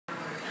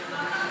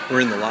We're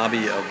in the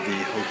lobby of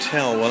the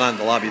hotel. Well, not in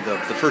the lobby, the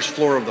first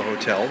floor of the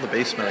hotel, the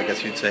basement, I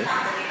guess you'd say.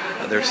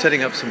 They're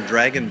setting up some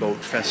Dragon Boat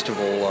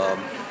Festival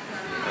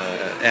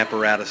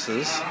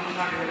apparatuses,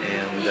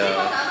 and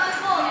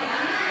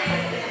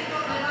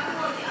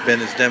Ben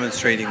is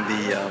demonstrating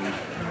the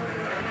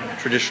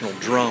traditional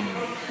drum.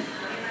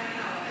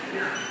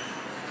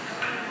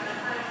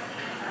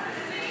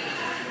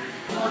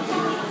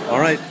 All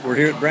right, we're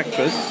here at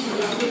breakfast.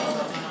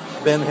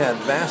 Ben had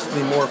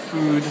vastly more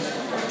food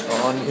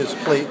on his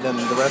plate than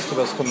the rest of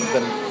us, than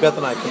Beth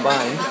and I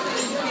combined,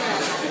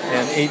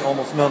 and ate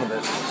almost none of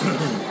it.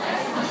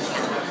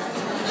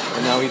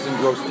 And now he's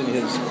engrossed in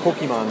his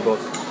Pokemon book.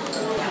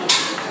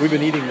 We've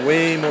been eating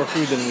way more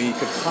food than we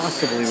could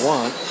possibly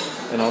want,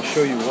 and I'll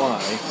show you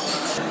why.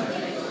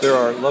 There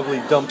are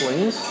lovely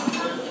dumplings,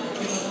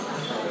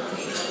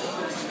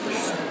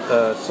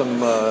 some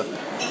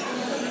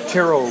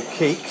taro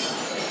cake.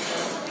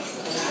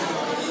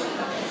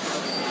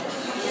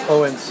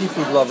 Oh, and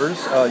seafood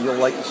lovers, you'll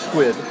like the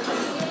squid.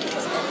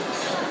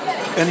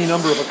 Any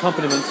number of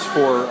accompaniments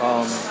for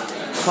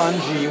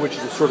congee, which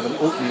is a sort of an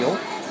oatmeal,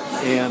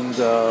 and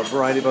a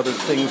variety of other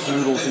things,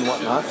 noodles and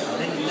whatnot.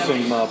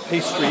 Some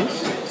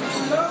pastries,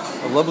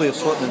 a lovely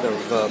assortment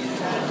of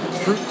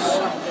fruits,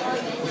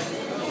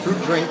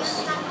 fruit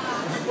drinks,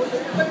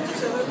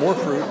 more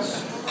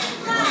fruits,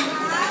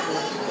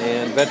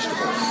 and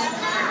vegetables.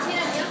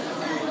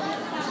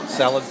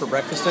 Salad for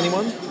breakfast,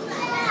 anyone?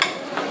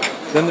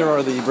 Then there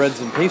are the breads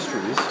and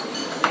pastries.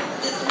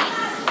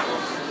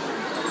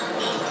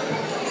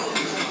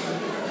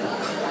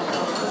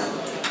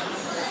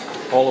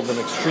 All of them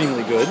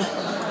extremely good.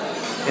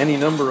 Any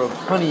number of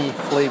honey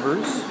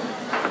flavors.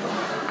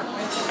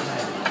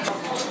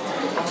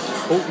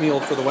 Oatmeal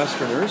for the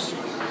Westerners.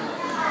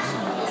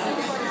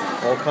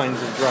 All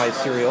kinds of dry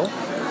cereal.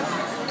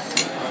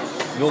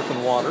 Milk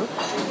and water.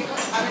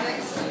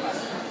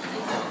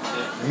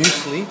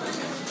 Muesli.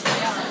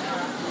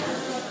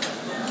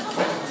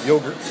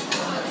 Yogurt,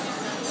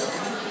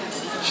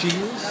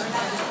 cheese,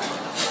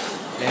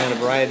 and a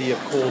variety of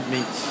cold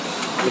meats.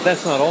 But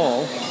that's not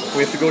all. We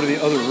have to go to the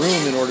other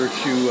room in order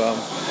to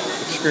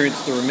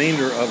experience the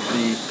remainder of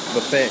the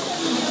buffet.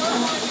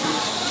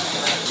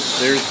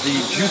 There's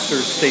the juicer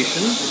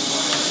station.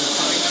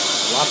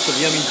 Lots of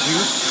yummy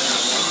juice.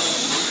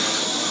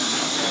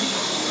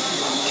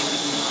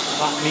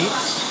 Hot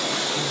meats.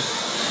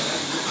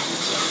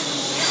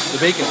 The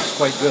bacon is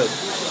quite good.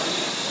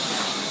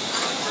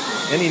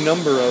 Any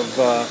number of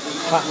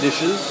hot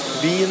dishes,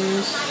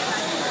 beans,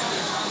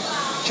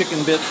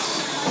 chicken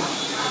bits,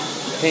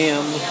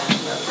 ham,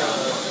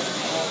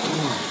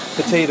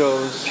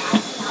 potatoes,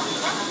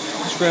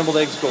 scrambled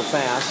eggs go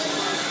fast,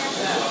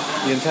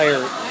 the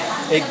entire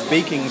egg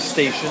baking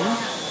station,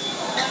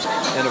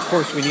 and of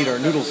course we need our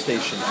noodle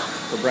station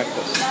for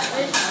breakfast.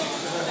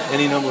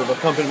 Any number of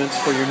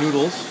accompaniments for your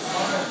noodles,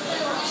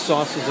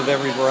 sauces of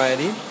every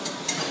variety,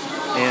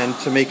 and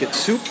to make it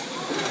soup.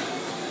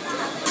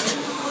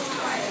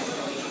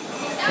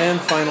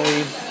 And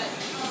finally,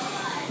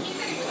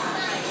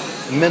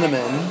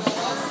 menemen,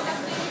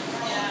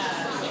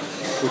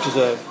 which is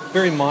a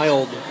very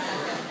mild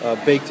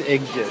baked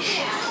egg dish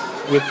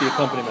with the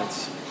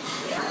accompaniments.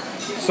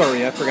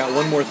 Sorry, I forgot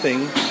one more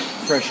thing.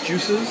 Fresh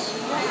juices,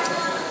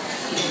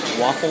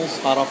 waffles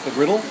hot off the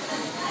griddle,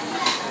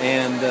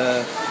 and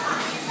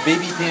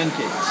baby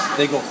pancakes.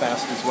 They go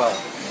fast as well.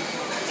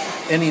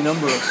 Any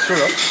number of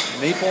syrups,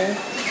 maple,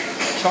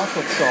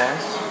 chocolate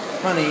sauce,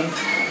 honey,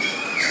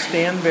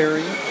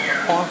 Stanberry,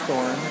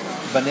 hawthorn,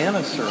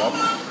 banana syrup,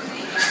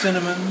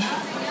 cinnamon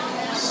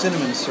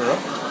syrup,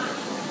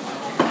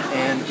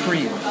 and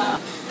cream.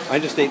 I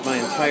just ate my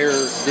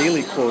entire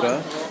daily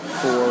quota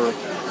for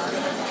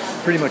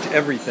pretty much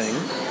everything,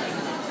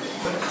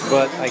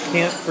 but I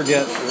can't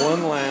forget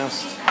one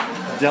last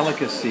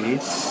delicacy.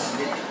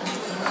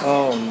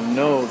 Oh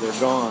no, they're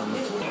gone.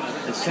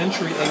 The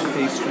Century Egg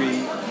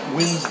Pastry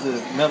wins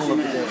the medal of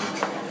the day.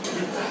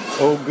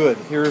 Oh good,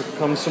 here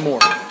comes some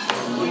more.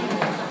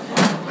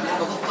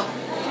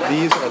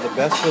 These are the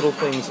best little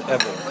things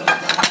ever.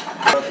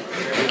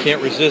 I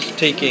can't resist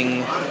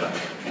taking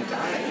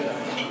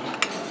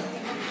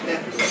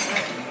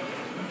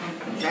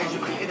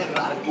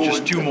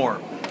just two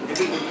more.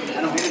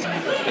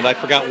 And I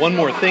forgot one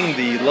more thing,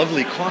 the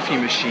lovely coffee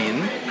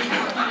machine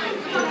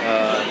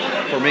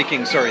for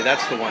making, sorry,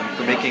 that's the one,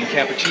 for making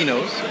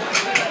cappuccinos.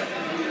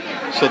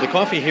 So the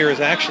coffee here is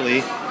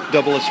actually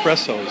double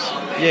espressos.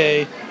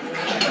 Yay!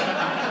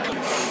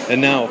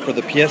 And now for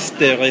the pièce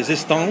de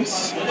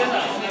résistance.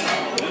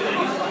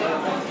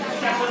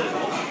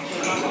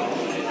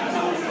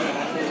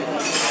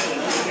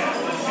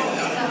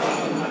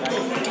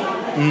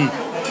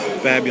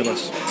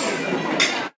 Fabulous.